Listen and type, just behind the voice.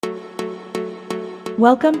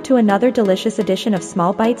Welcome to another delicious edition of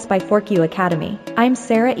Small Bites by ForkU Academy. I'm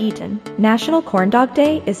Sarah Eaton. National Corn Dog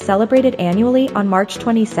Day is celebrated annually on March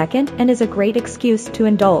 22nd and is a great excuse to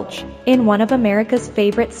indulge in one of America's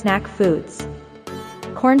favorite snack foods.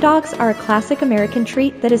 Corn dogs are a classic American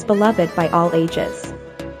treat that is beloved by all ages.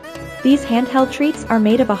 These handheld treats are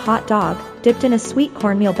made of a hot dog, dipped in a sweet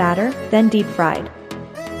cornmeal batter, then deep fried.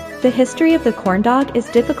 The history of the corn dog is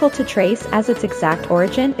difficult to trace as its exact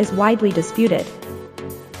origin is widely disputed.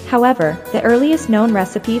 However, the earliest known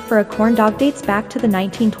recipe for a corn dog dates back to the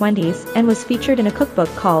 1920s and was featured in a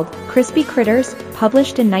cookbook called Crispy Critters,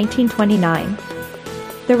 published in 1929.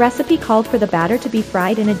 The recipe called for the batter to be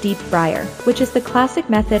fried in a deep fryer, which is the classic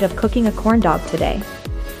method of cooking a corn dog today.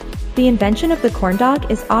 The invention of the corn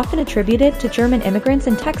dog is often attributed to German immigrants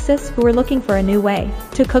in Texas who were looking for a new way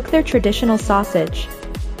to cook their traditional sausage.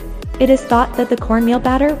 It is thought that the cornmeal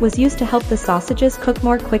batter was used to help the sausages cook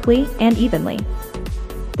more quickly and evenly.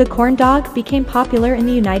 The corn dog became popular in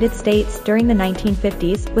the United States during the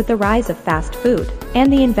 1950s with the rise of fast food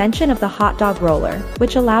and the invention of the hot dog roller,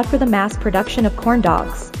 which allowed for the mass production of corn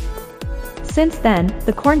dogs. Since then,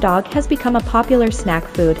 the corn dog has become a popular snack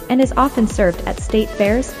food and is often served at state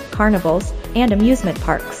fairs, carnivals, and amusement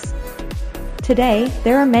parks. Today,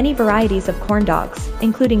 there are many varieties of corn dogs,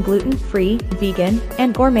 including gluten-free, vegan,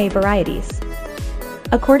 and gourmet varieties.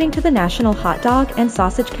 According to the National Hot Dog and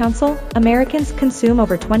Sausage Council, Americans consume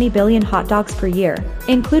over 20 billion hot dogs per year,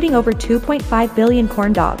 including over 2.5 billion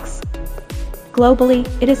corn dogs. Globally,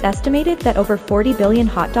 it is estimated that over 40 billion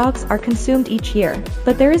hot dogs are consumed each year,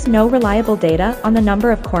 but there is no reliable data on the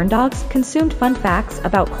number of corn dogs consumed. Fun facts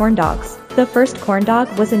about corn dogs: the first corn dog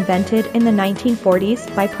was invented in the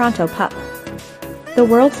 1940s by Pronto Pup. The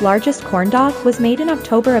world's largest corn dog was made in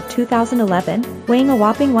October of 2011, weighing a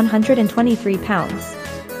whopping 123 pounds.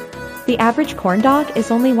 The average corn dog is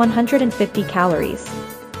only 150 calories.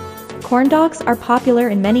 Corn dogs are popular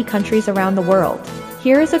in many countries around the world.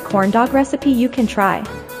 Here is a corn dog recipe you can try.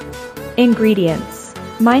 Ingredients: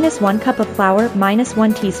 -1 cup of flour,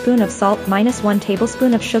 -1 teaspoon of salt, -1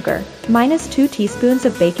 tablespoon of sugar, -2 teaspoons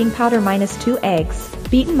of baking powder, -2 eggs,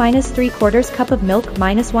 beaten, -3/4 cup of milk,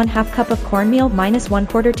 -1/2 cup of cornmeal,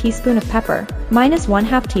 -1/4 teaspoon of pepper,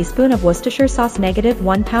 -1/2 teaspoon of Worcestershire sauce,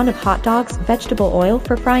 -1 pound of hot dogs. Vegetable oil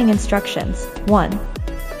for frying instructions. 1.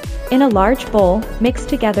 In a large bowl, mix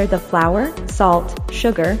together the flour, salt,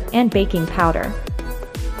 sugar, and baking powder.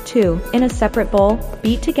 2. In a separate bowl,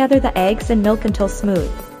 beat together the eggs and milk until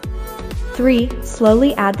smooth. 3.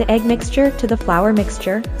 Slowly add the egg mixture to the flour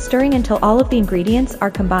mixture, stirring until all of the ingredients are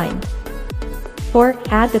combined. 4.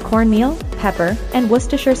 Add the cornmeal, pepper, and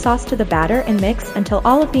Worcestershire sauce to the batter and mix until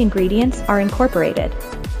all of the ingredients are incorporated.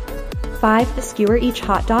 5. Skewer each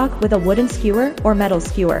hot dog with a wooden skewer or metal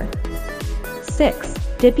skewer. 6.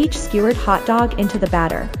 Dip each skewered hot dog into the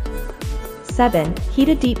batter. 7. Heat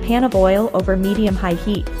a deep pan of oil over medium-high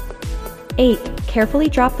heat. 8. Carefully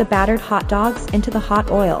drop the battered hot dogs into the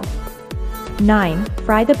hot oil. 9.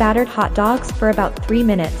 Fry the battered hot dogs for about 3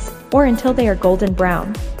 minutes, or until they are golden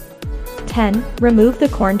brown. 10. Remove the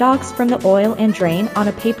corn dogs from the oil and drain on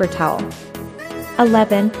a paper towel.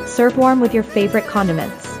 11. Serve warm with your favorite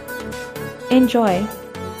condiments. Enjoy!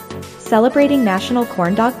 Celebrating National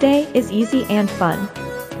Corn Dog Day is easy and fun.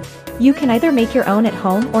 You can either make your own at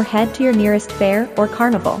home or head to your nearest fair or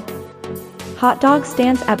carnival. Hot dog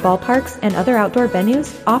stands at ballparks and other outdoor venues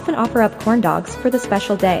often offer up corn dogs for the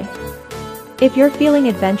special day. If you're feeling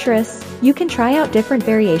adventurous, you can try out different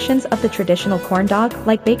variations of the traditional corn dog,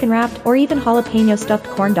 like bacon-wrapped or even jalapeno-stuffed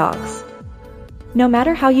corn dogs. No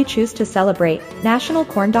matter how you choose to celebrate, National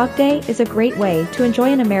Corn Dog Day is a great way to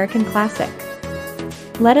enjoy an American classic.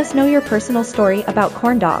 Let us know your personal story about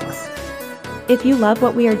corn dogs. If you love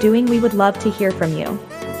what we are doing, we would love to hear from you.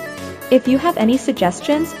 If you have any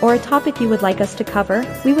suggestions or a topic you would like us to cover,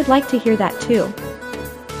 we would like to hear that too.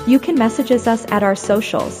 You can message us at our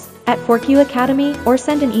socials, at ForkU Academy, or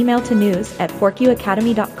send an email to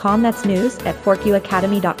news@forkuacademy.com. That's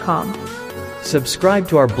news@forkuacademy.com. Subscribe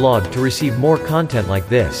to our blog to receive more content like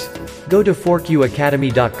this. Go to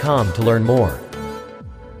forkuacademy.com to learn more.